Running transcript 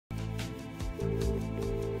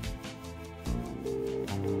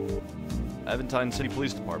Aventine City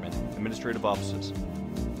Police Department, administrative offices.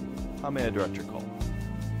 How may I direct your call?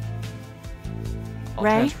 I'll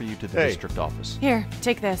Ray? transfer you to the district office. Here,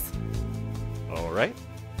 take this. All right.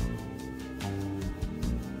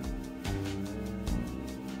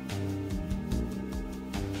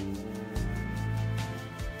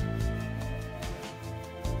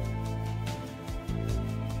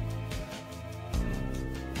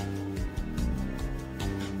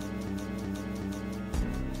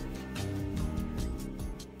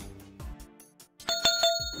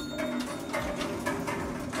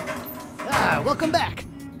 Welcome back.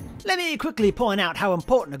 Let me quickly point out how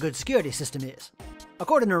important a good security system is.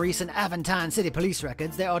 According to recent Aventine City Police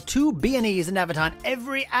records, there are 2 B&Es in Aventine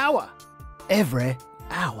every hour. Every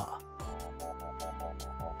hour.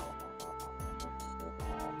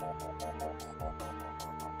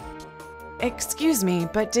 Excuse me,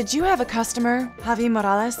 but did you have a customer, Javi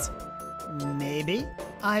Morales? Maybe.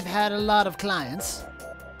 I've had a lot of clients.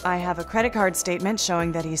 I have a credit card statement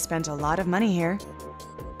showing that he spent a lot of money here.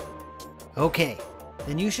 Okay,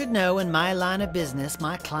 then you should know in my line of business,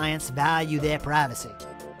 my clients value their privacy.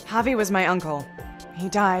 Javi was my uncle. He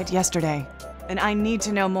died yesterday, and I need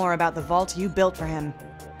to know more about the vault you built for him.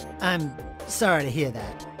 I'm sorry to hear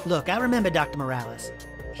that. Look, I remember Dr. Morales.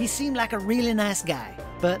 He seemed like a really nice guy,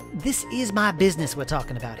 but this is my business we're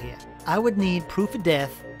talking about here. I would need proof of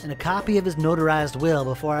death and a copy of his notarized will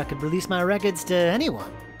before I could release my records to anyone.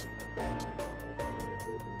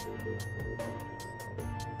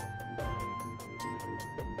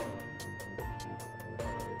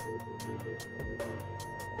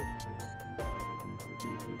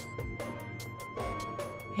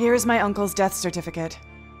 Here's my uncle's death certificate.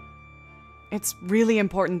 It's really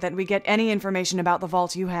important that we get any information about the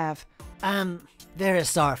vault you have. I'm very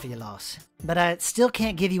sorry for your loss, but I still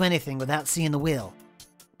can't give you anything without seeing the will.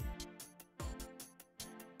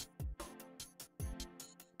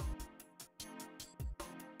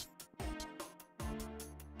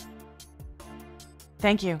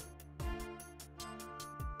 Thank you.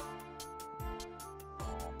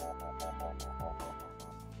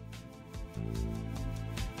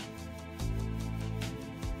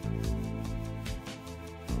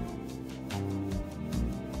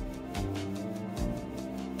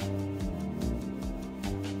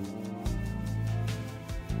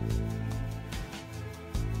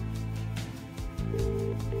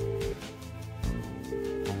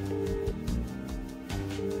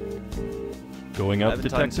 Going up to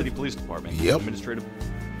Aventine City Police Department. Yep. Administrative.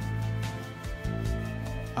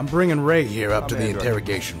 I'm bringing Ray here up to the Commander.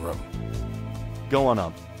 interrogation room. Go on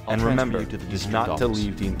up. And I'll remember, transfer you to the is district not to office.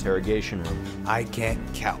 leave the interrogation room. I can't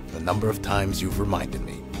count the number of times you've reminded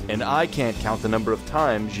me. And I can't count the number of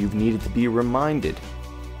times you've needed to be reminded.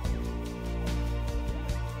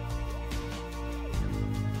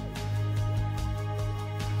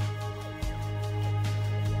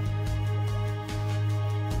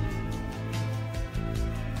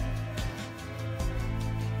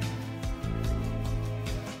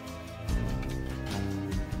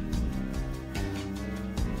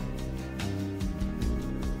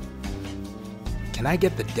 Can I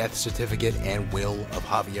get the death certificate and will of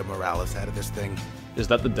Javier Morales out of this thing? Is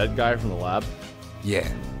that the dead guy from the lab? Yeah.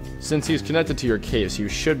 Since he's connected to your case, you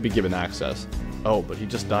should be given access. Oh, but he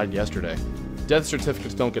just died yesterday. Death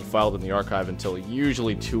certificates don't get filed in the archive until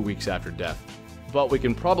usually 2 weeks after death. But we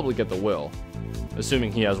can probably get the will,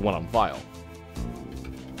 assuming he has one on file.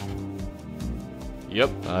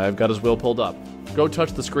 Yep, I've got his will pulled up. Go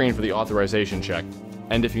touch the screen for the authorization check.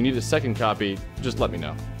 And if you need a second copy, just let me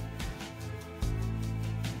know.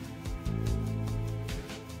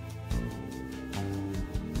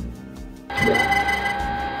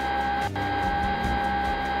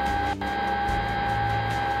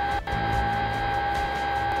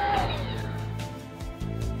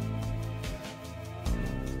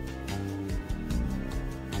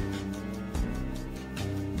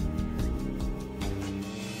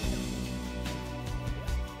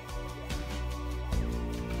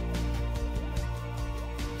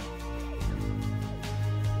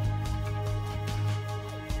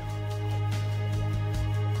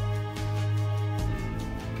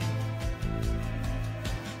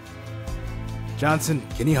 Johnson,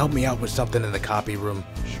 can you help me out with something in the copy room?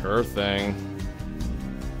 Sure thing.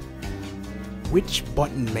 Which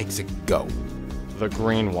button makes it go? The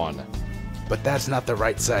green one. But that's not the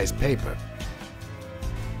right size paper.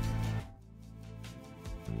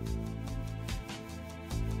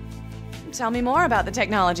 Tell me more about the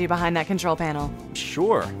technology behind that control panel.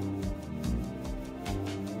 Sure.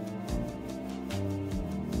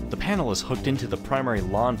 The panel is hooked into the primary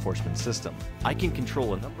law enforcement system. I can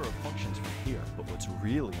control a number of functions from here, but what's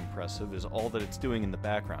really impressive is all that it's doing in the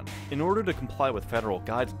background. In order to comply with federal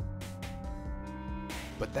guides...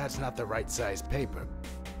 But that's not the right size paper.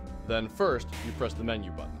 Then first, you press the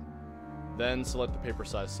menu button. Then select the paper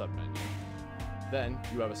size submenu. Then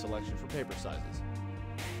you have a selection for paper sizes.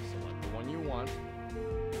 Select the one you want.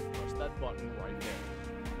 Press that button right there.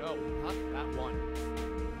 No, not that one.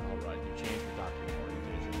 Alright, you changed the document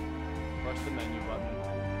orientation. Press the menu button.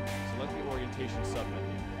 Select the orientation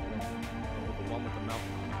submenu. Go with the one with the mouse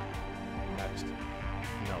button. Next.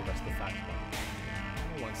 No, that's the fax button.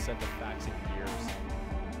 I don't want to set the fax in years.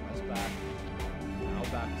 Press back. Now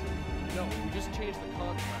back to... No, you just changed the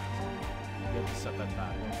contrast. You have to set that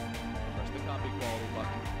back. Press the copy quality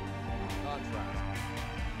button. Contrast.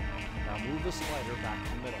 Now move the slider back to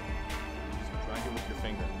the middle. Just drag it with your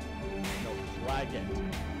finger. No, drag it.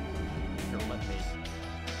 Here, let me.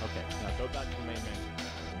 Okay, now go back to the main menu.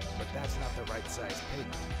 But that's not the right size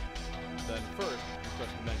paper. Then first, you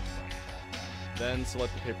press the menu button. Then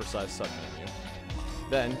select the paper size submenu.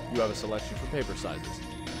 Then you have a selection for paper sizes.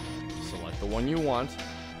 Select the one you want,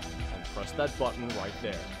 and press that button right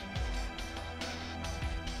there.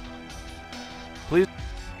 Please...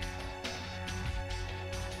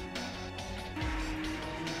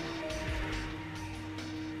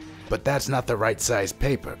 But that's not the right size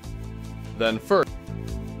paper. Then first...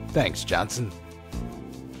 Thanks, Johnson.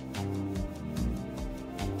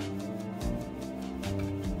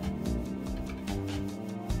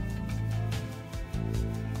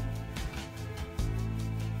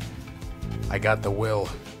 I got the will.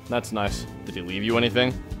 That's nice. Did he leave you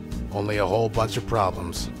anything? Only a whole bunch of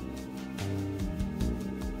problems.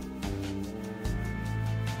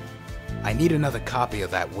 I need another copy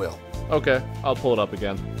of that will. Okay, I'll pull it up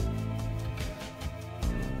again.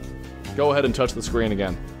 Go ahead and touch the screen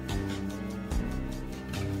again.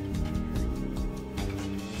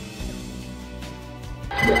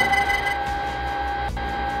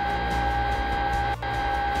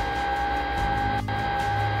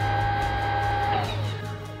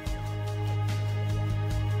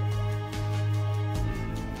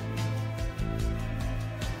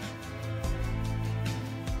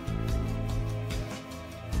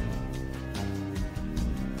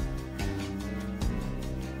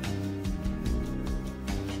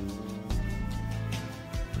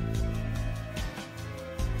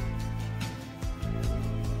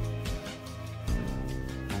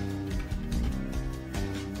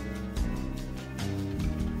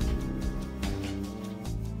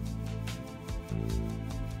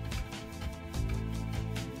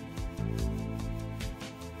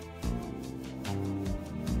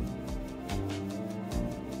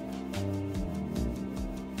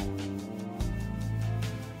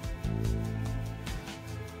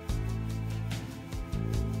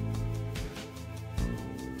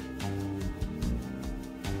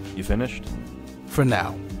 You finished? For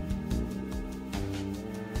now.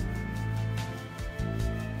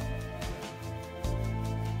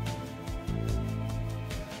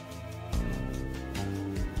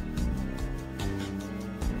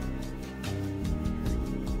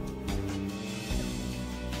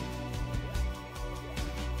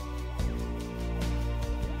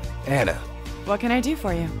 Anna, What can I do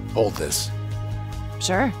for you? hold this.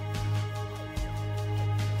 Sure.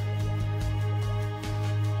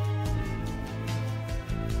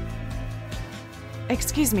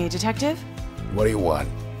 Excuse me, detective? What do you want?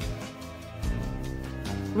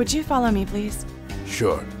 Would you follow me, please?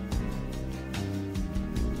 Sure.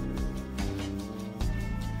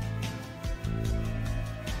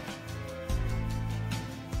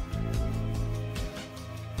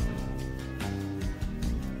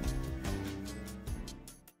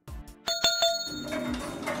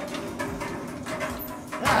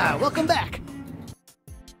 Welcome back.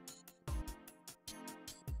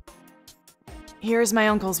 Here's my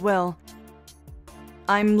uncle's will.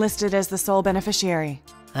 I'm listed as the sole beneficiary.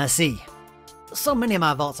 I see. So many of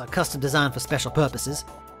my vaults are custom designed for special purposes,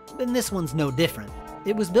 but this one's no different.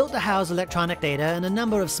 It was built to house electronic data and a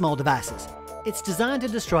number of small devices. It's designed to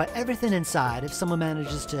destroy everything inside if someone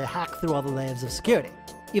manages to hack through all the layers of security.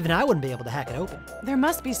 Even I wouldn't be able to hack it open. There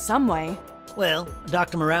must be some way. Well,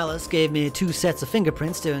 Dr. Morales gave me 2 sets of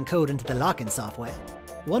fingerprints to encode into the locking software.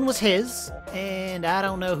 One was his, and I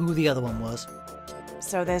don't know who the other one was.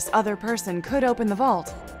 So this other person could open the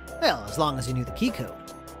vault. Well, as long as you knew the key code.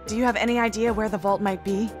 Do you have any idea where the vault might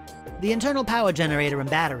be? The internal power generator and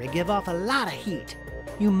battery give off a lot of heat.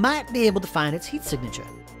 You might be able to find its heat signature.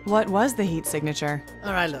 What was the heat signature?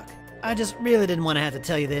 Alright, look, I just really didn't want to have to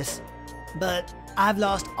tell you this, but I've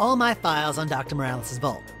lost all my files on Dr. Morales'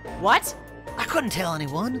 vault. What? I couldn't tell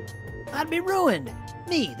anyone. I'd be ruined.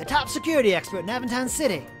 Me, the top security expert in Aventine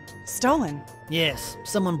City. Stolen? Yes,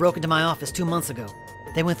 someone broke into my office 2 months ago.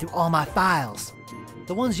 They went through all my files.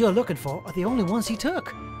 The ones you're looking for are the only ones he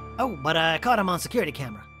took. Oh, but I caught him on security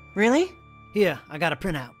camera. Really? Here, I got a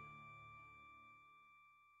printout.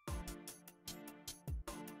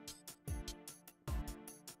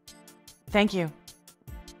 Thank you.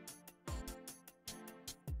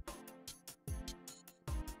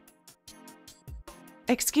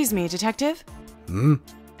 Excuse me, detective?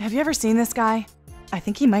 Have you ever seen this guy? I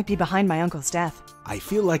think he might be behind my uncle's death. I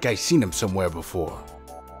feel like I've seen him somewhere before.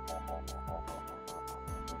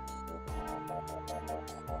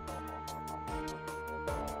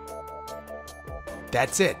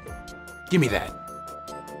 That's it. Give me that.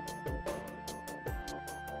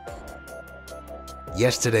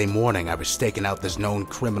 Yesterday morning, I was staking out this known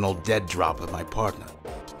criminal dead drop with my partner,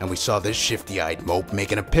 and we saw this shifty-eyed mope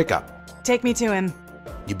making a pickup. Take me to him.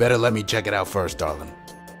 You better let me check it out first, darling.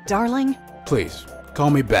 Darling? Please, call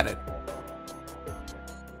me Bennett.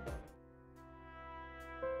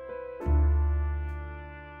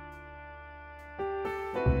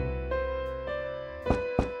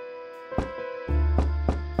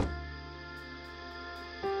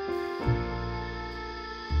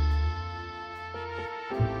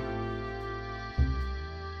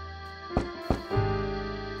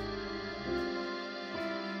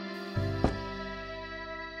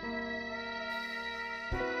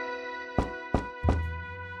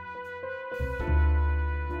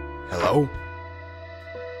 Hello?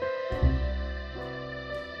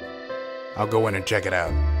 I'll go in and check it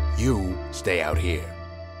out. You stay out here.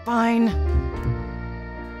 Fine.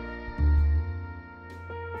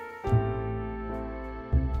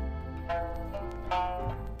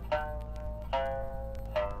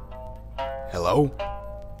 Hello?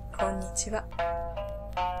 こんにちは。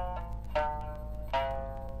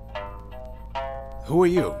 Who are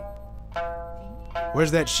you?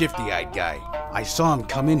 Where's that shifty-eyed guy? I saw him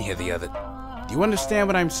come in here the other... Do you understand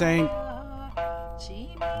what I'm saying?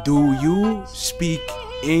 Do you speak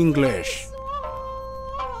English?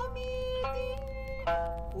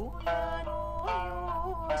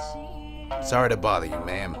 Sorry to bother you,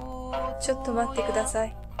 ma'am. ちょっと待ってくださ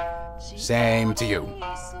い。 Same to you.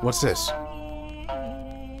 What's this?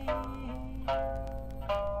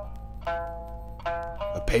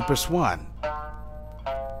 A paper swan.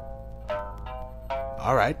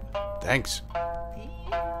 All right, thanks.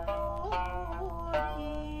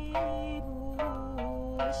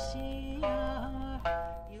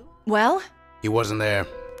 Well? He wasn't there.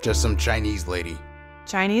 Just some Chinese lady.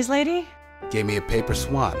 Chinese lady? Gave me a paper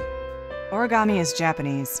swan. Origami is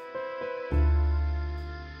Japanese.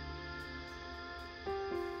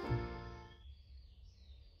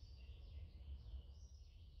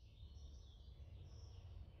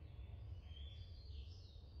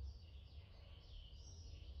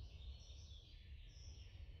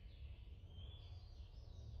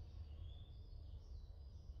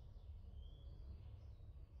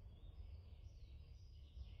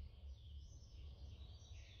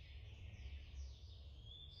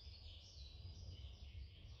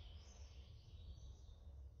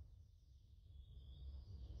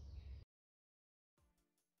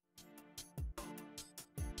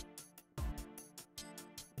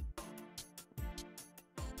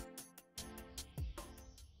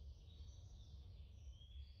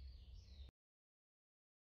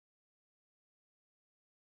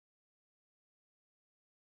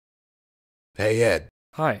 Hey, Ed.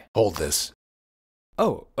 Hi. Hold this.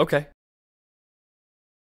 Oh, okay.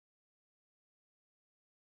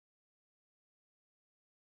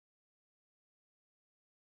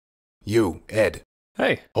 You, Ed.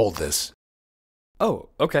 Hey. Hold this. Oh,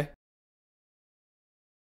 okay.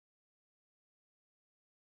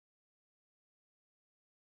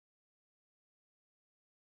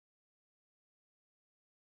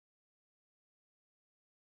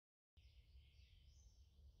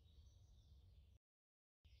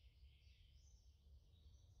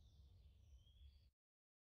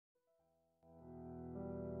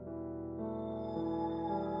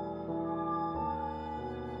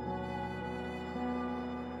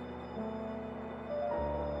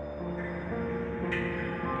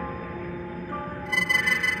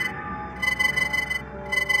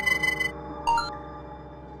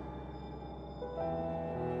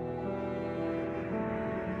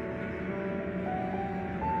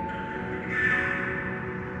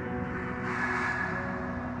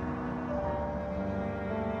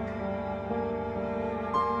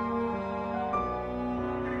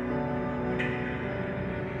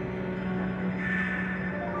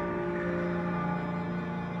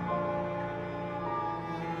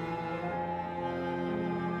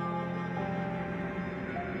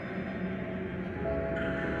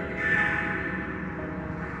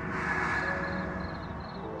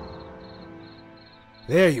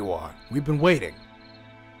 There you are. We've been waiting.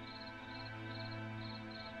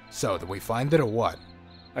 So, did we find it or what?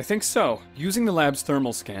 I think so. Using the lab's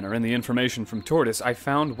thermal scanner and the information from Tortoise, I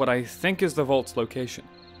found what I think is the vault's location.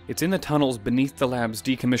 It's in the tunnels beneath the lab's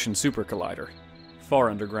decommissioned super collider, far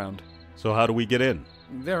underground. So how do we get in?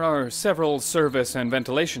 There are several service and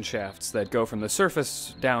ventilation shafts that go from the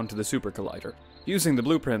surface down to the super collider. Using the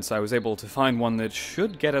blueprints, I was able to find one that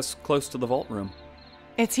should get us close to the vault room.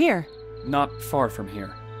 It's here. Not far from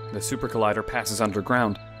here. The super collider passes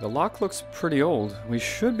underground. The lock looks pretty old. We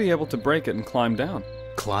should be able to break it and climb down.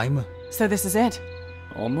 Climb? So this is it.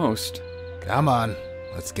 Almost. Come on,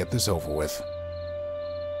 let's get this over with.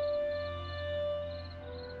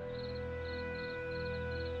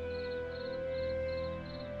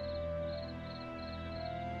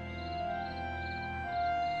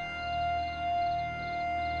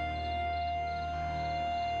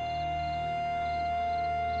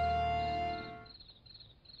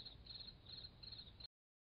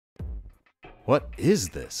 What is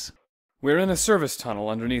this? We're in a service tunnel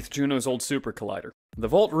underneath Juno's old super collider. The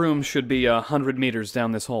vault room should be 100 meters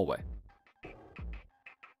down this hallway.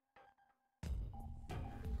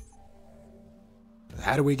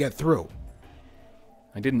 How do we get through?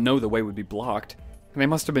 I didn't know the way would be blocked. They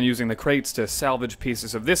must have been using the crates to salvage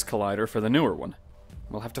pieces of this collider for the newer one.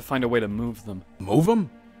 We'll have to find a way to move them. Move them?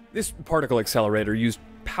 This particle accelerator used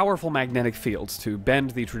powerful magnetic fields to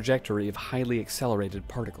bend the trajectory of highly accelerated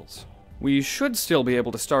particles. We should still be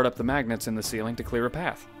able to start up the magnets in the ceiling to clear a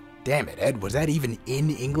path. Damn it, Ed, was that even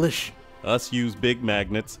in English? Us use big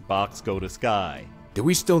magnets, box go to sky. Do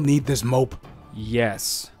we still need this mope?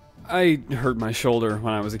 Yes. I hurt my shoulder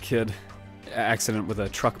when I was a kid. Accident with a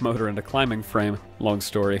truck motor and a climbing frame. Long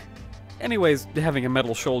story. Anyways, having a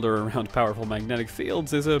metal shoulder around powerful magnetic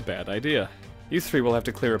fields is a bad idea. You three will have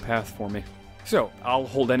to clear a path for me. So, I'll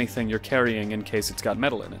hold anything you're carrying in case it's got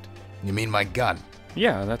metal in it. You mean my gun?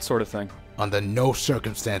 Yeah, that sort of thing. Under no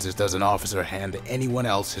circumstances does an officer hand anyone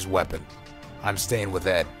else his weapon. I'm staying with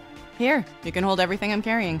Ed. Here, you can hold everything I'm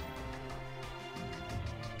carrying.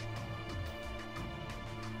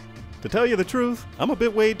 To tell you the truth, I'm a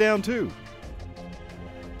bit weighed down too.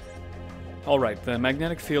 Alright, the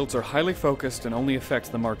magnetic fields are highly focused and only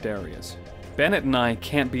affect the marked areas. Bennett and I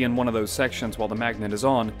can't be in one of those sections while the magnet is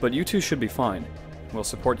on, but you two should be fine. We'll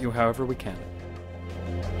support you however we can.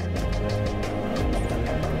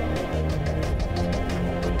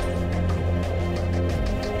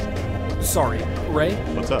 Sorry, Ray?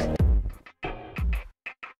 What's up?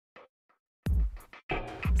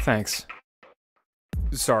 Thanks.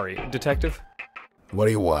 Sorry, Detective? What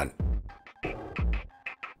do you want?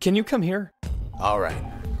 Can you come here? All right.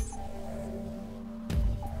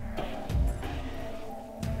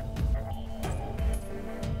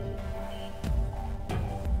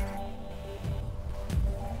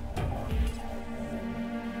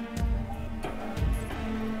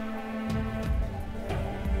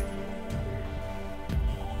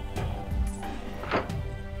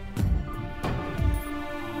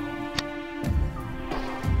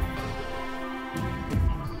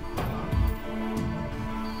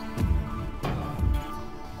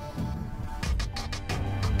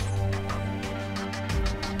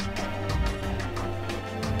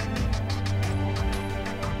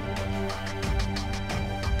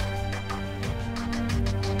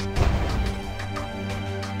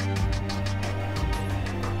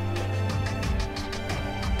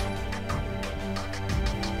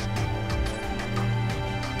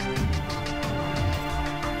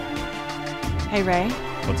 Hey, Ray,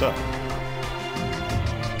 What's up?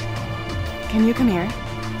 can you come here?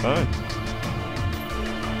 Fine.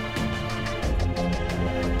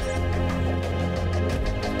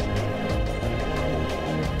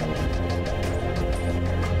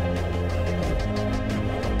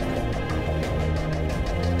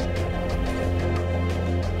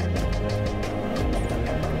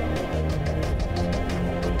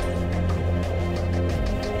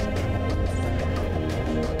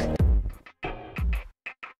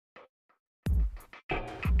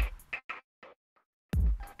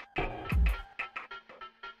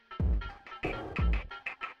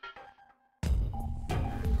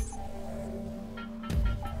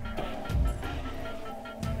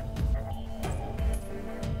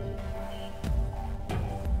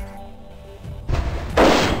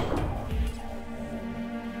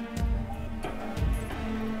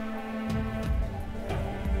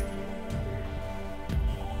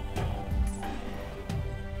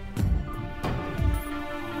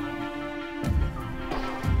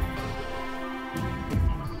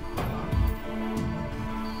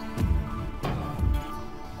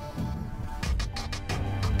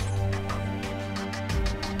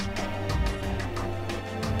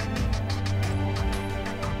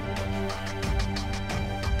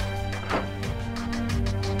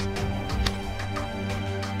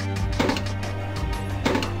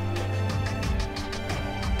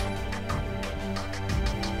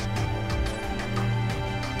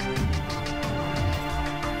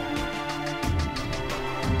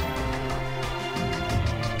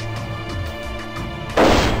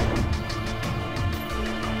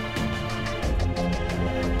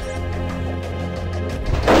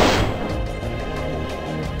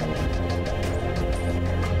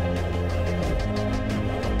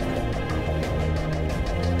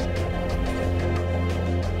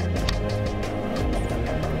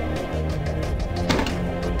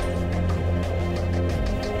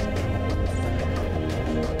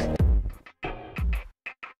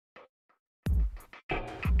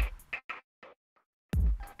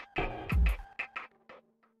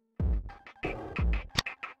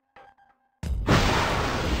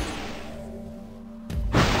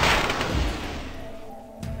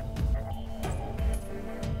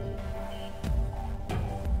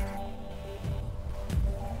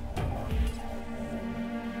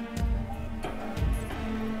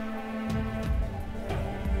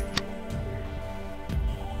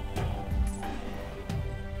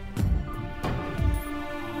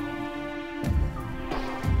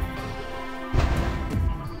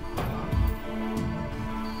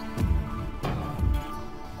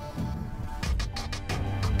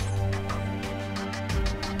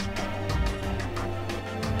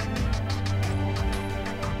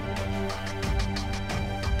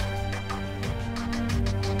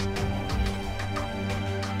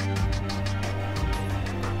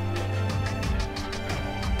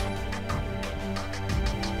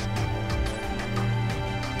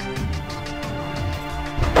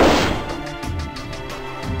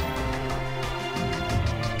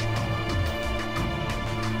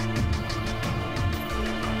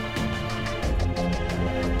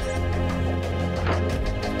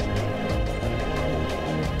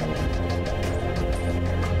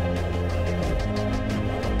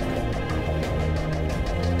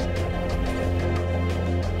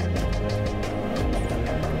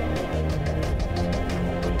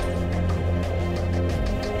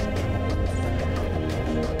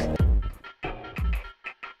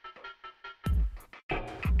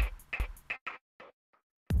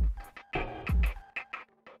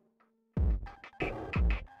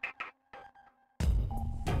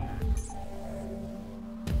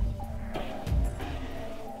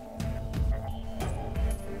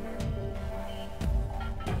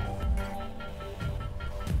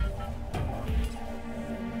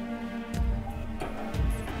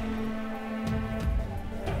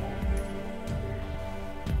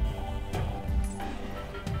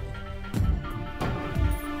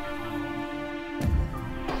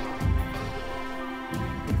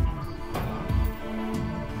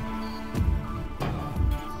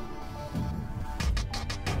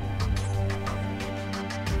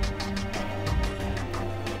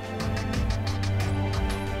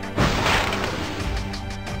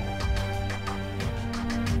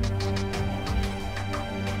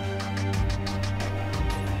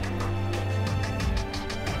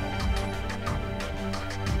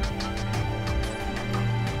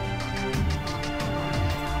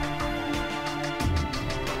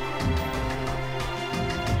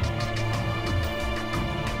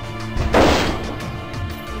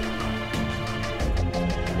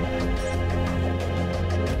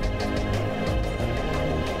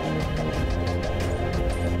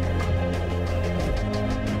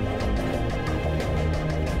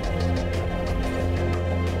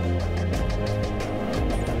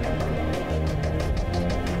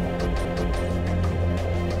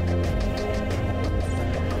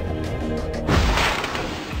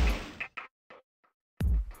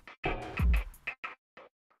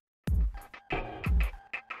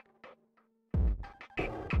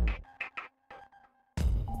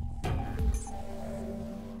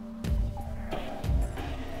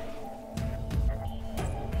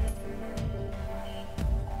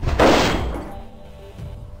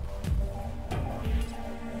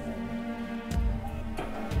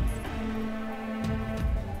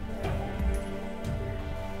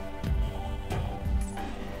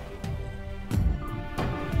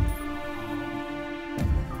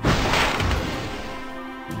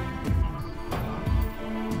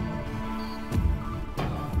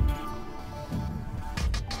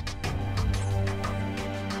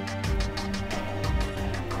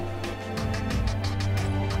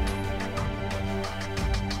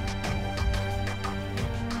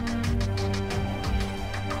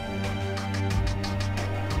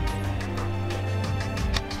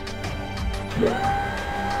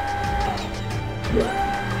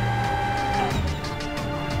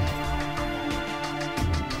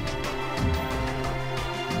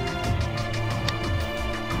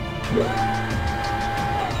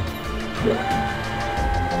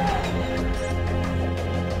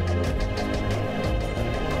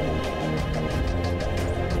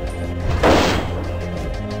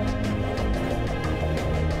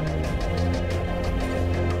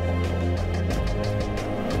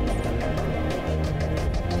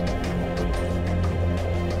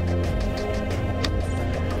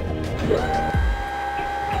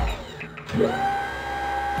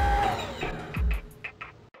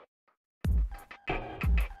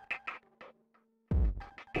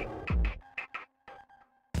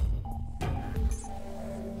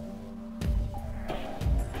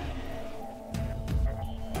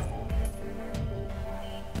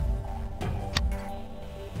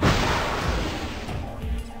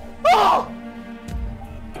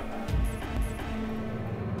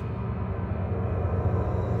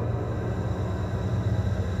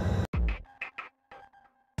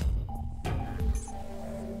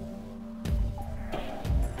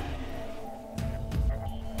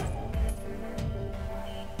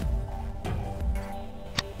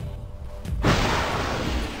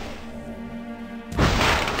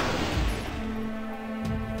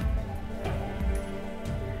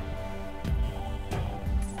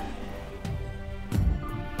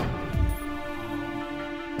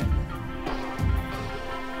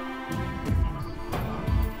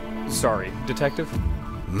 Sorry, Detective?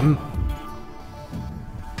 Hmm?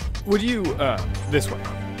 Would you, this way?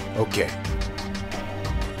 Okay.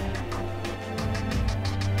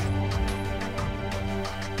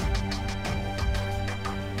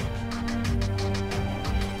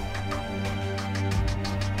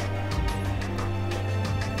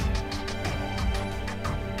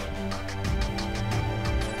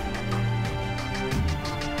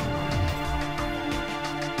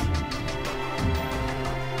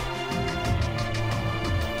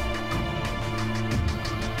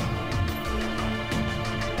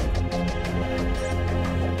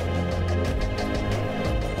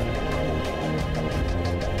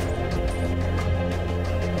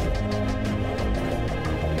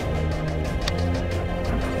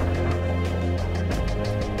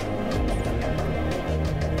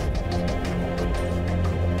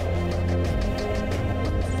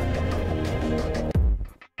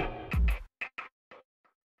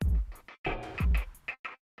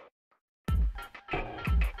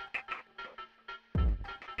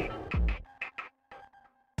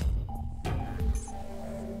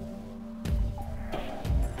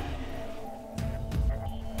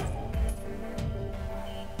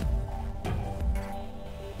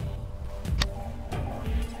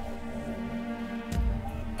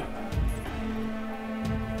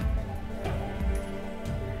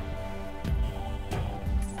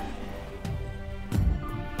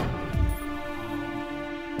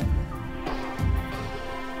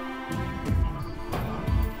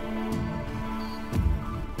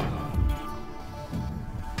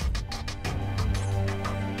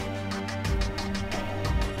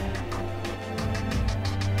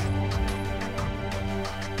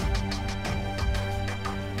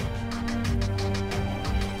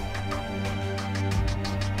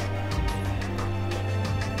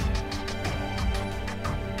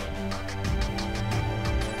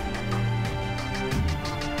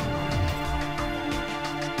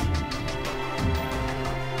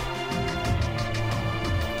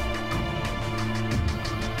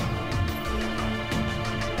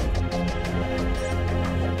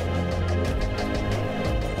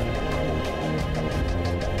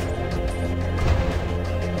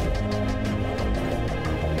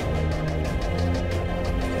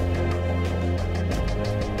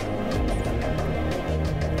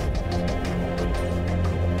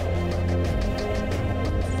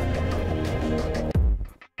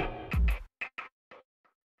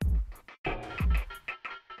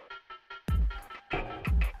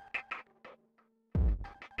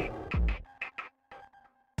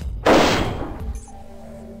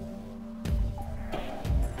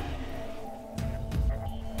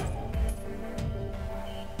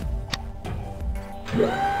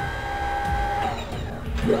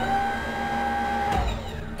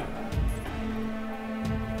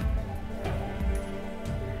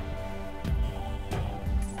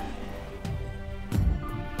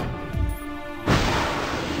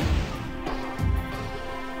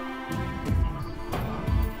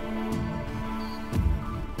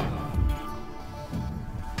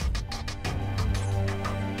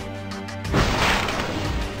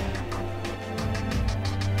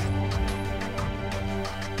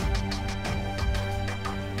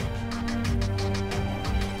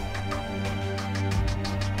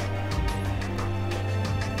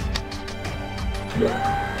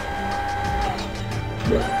 Yeah.